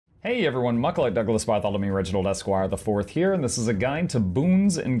Hey everyone, Muckalite Douglas Bartholomew Reginald Esquire IV here, and this is a guide to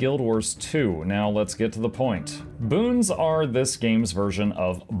Boons in Guild Wars 2. Now let's get to the point. Boons are this game's version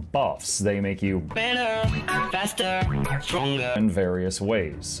of buffs. They make you better, faster, stronger in various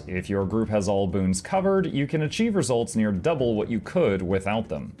ways. If your group has all boons covered, you can achieve results near double what you could without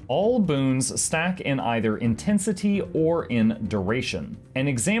them. All boons stack in either intensity or in duration. An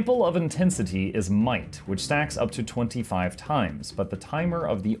example of intensity is might, which stacks up to 25 times, but the timer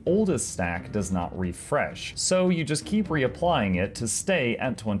of the oldest stack does not refresh, so you just keep reapplying it to stay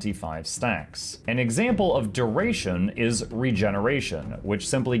at 25 stacks. An example of duration is Regeneration, which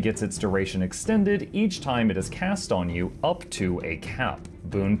simply gets its duration extended each time it is cast on you up to a cap.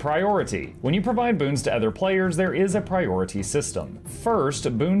 Boon Priority. When you provide boons to other players, there is a priority system.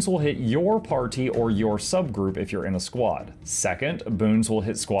 First, boons will hit your party or your subgroup if you're in a squad. Second, boons will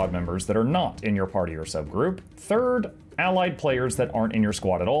hit squad members that are not in your party or subgroup. Third, allied players that aren't in your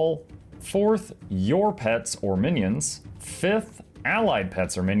squad at all. Fourth, your pets or minions. Fifth, allied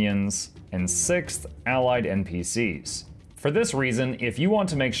pets or minions. And sixth, allied NPCs. For this reason, if you want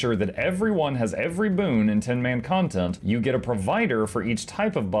to make sure that everyone has every boon in 10-man content, you get a provider for each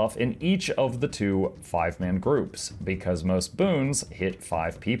type of buff in each of the two 5-man groups, because most boons hit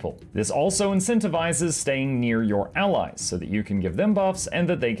 5 people. This also incentivizes staying near your allies, so that you can give them buffs and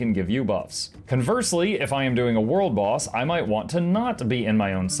that they can give you buffs. Conversely, if I am doing a world boss, I might want to not be in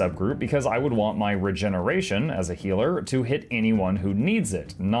my own subgroup because I would want my regeneration, as a healer, to hit anyone who needs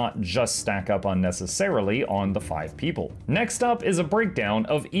it, not just stack up unnecessarily on the 5 people. Next up is a breakdown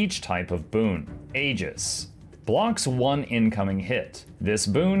of each type of boon. Aegis. Blocks 1 incoming hit. This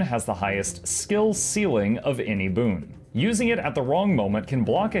boon has the highest skill ceiling of any boon. Using it at the wrong moment can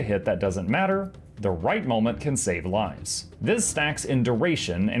block a hit that doesn't matter. The right moment can save lives. This stacks in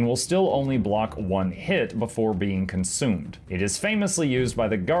duration and will still only block 1 hit before being consumed. It is famously used by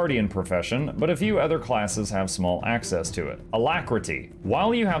the Guardian profession, but a few other classes have small access to it. Alacrity.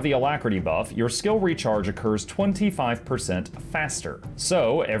 While you have the Alacrity buff, your skill recharge occurs 25% faster.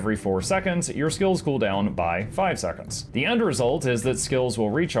 So every 4 seconds, your skills cool down by 5 seconds. The end result is that skills will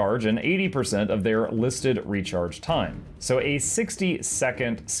recharge in 80% of their listed recharge time. So a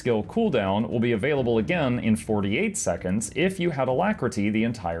 60-second skill cooldown will be available again in 48 seconds if you had Alacrity the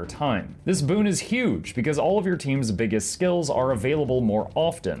entire time. This boon is huge because all of your team's biggest skills are available more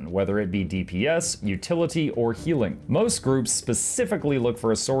often, whether it be DPS, utility, or healing. Most groups specifically look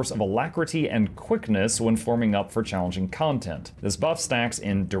for a source of Alacrity and Quickness when forming up for challenging content. This buff stacks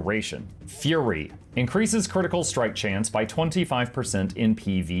in duration. Fury. Increases critical strike chance by 25% in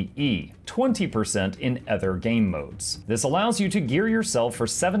PvE, 20% in other game modes. This allows you to gear yourself for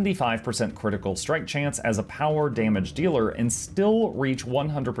 75% critical strike chance as a power damage dealer and still reach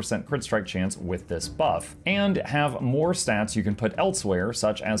 100% crit strike chance with this buff, and have more stats you can put elsewhere,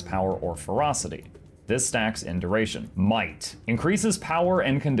 such as power or ferocity. This stacks in duration. Might. Increases power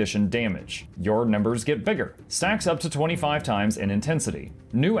and condition damage. Your numbers get bigger. Stacks up to 25 times in intensity.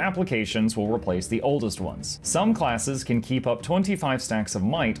 New applications will replace the oldest ones. Some classes can keep up 25 stacks of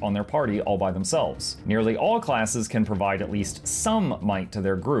might on their party all by themselves. Nearly all classes can provide at least some might to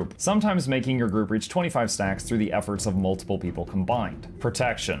their group, sometimes making your group reach 25 stacks through the efforts of multiple people combined.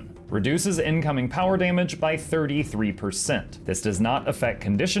 Protection. Reduces incoming power damage by 33%. This does not affect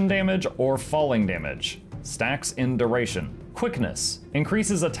condition damage or falling damage. Stacks in duration. Quickness.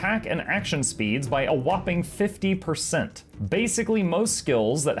 Increases attack and action speeds by a whopping 50%. Basically, most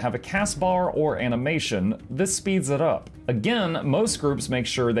skills that have a cast bar or animation, this speeds it up. Again, most groups make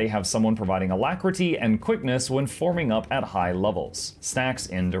sure they have someone providing Alacrity and Quickness when forming up at high levels. Stacks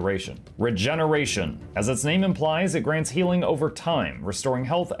in duration. Regeneration. As its name implies, it grants healing over time, restoring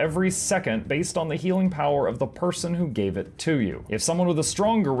health every second based on the healing power of the person who gave it to you. If someone with a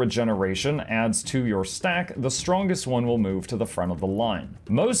stronger regeneration adds to your stack, the strongest one will move to the front of the line.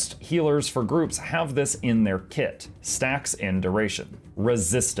 Most healers for groups have this in their kit. Stacks in duration.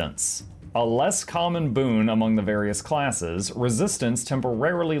 Resistance. A less common boon among the various classes, Resistance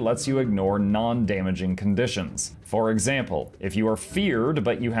temporarily lets you ignore non-damaging conditions. For example, if you are feared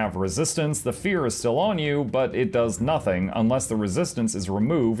but you have resistance, the fear is still on you, but it does nothing unless the resistance is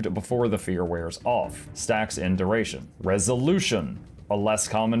removed before the fear wears off. Stacks in duration. Resolution. A less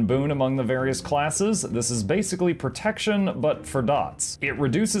common boon among the various classes, this is basically protection, but for dots. It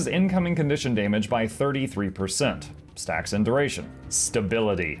reduces incoming condition damage by 33%. stacks in duration.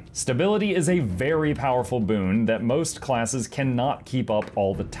 Stability. Stability is a very powerful boon that most classes cannot keep up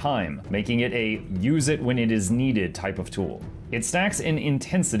all the time, making it a use it when it is needed type of tool. It stacks in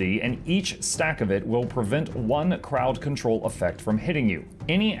intensity, and each stack of it will prevent one crowd control effect from hitting you.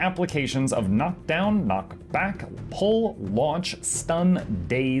 Any applications of knockdown, knockback, pull, launch, stun,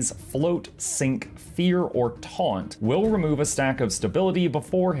 daze, float, sink, fear, or taunt will remove a stack of stability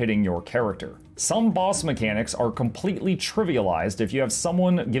before hitting your character. Some boss mechanics are completely trivialized if you have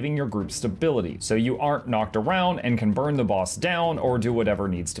someone giving your group stability, so you aren't knocked around and can burn the boss down or do whatever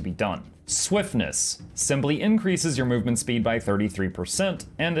needs to be done. Swiftness simply increases your movement speed by 33%,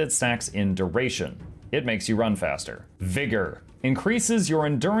 and it stacks in duration. It makes you run faster. Vigor increases your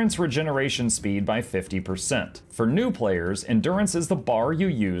endurance regeneration speed by 50%. For new players, endurance is the bar you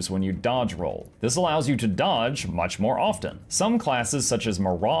use when you dodge roll. This allows you to dodge much more often. Some classes such as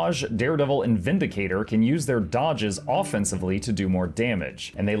Mirage, Daredevil, and Vindicator can use their dodges offensively to do more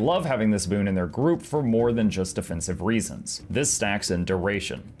damage, and they love having this boon in their group for more than just defensive reasons. This stacks in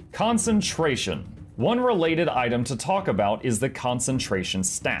duration. Concentration. One related item to talk about is the concentration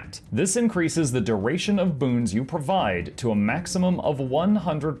stat. This increases the duration of boons you provide to a maximum of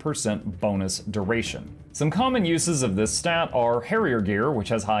 100% bonus duration. Some common uses of this stat are Harrier Gear, which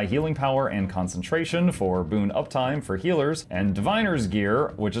has high healing power and concentration for boon uptime for healers, and Diviner's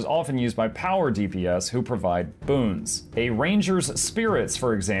Gear, which is often used by power DPS who provide boons. A Ranger's Spirits,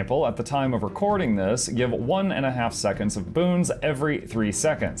 for example, at the time of recording this, give 1.5 seconds of boons every 3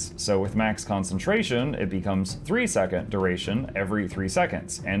 seconds. So with max concentration, it becomes 3-second duration every 3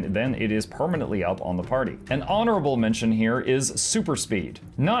 seconds, and then it is permanently up on the party. An honorable mention here is Superspeed.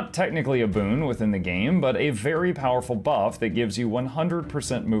 Not technically a boon within the game, but a very powerful buff that gives you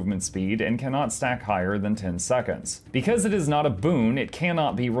 100% movement speed and cannot stack higher than 10 seconds. Because it is not a boon, it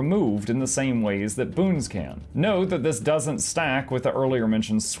cannot be removed in the same ways that boons can. Note that this doesn't stack with the earlier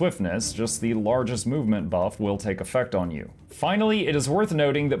mentioned Swiftness, just the largest movement buff will take effect on you. Finally, it is worth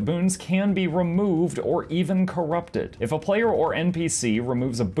noting that boons can be removed or even corrupted. If a player or NPC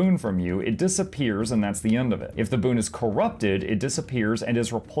removes a boon from you, it disappears and that's the end of it. If the boon is corrupted, it disappears and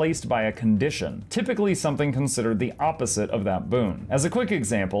is replaced by a condition, typically something considered the opposite of that boon. As a quick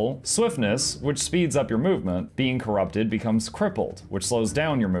example, Swiftness, which speeds up your movement, being corrupted becomes crippled, which slows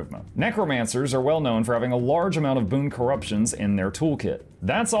down your movement. Necromancers are well known for having a large amount of boon corruptions in their toolkit.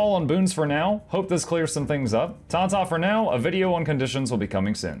 That's all on boons for now. Hope this clears some things up. Ta-ta for now. A video on conditions will be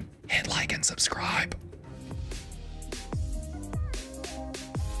coming soon. Hit like and subscribe.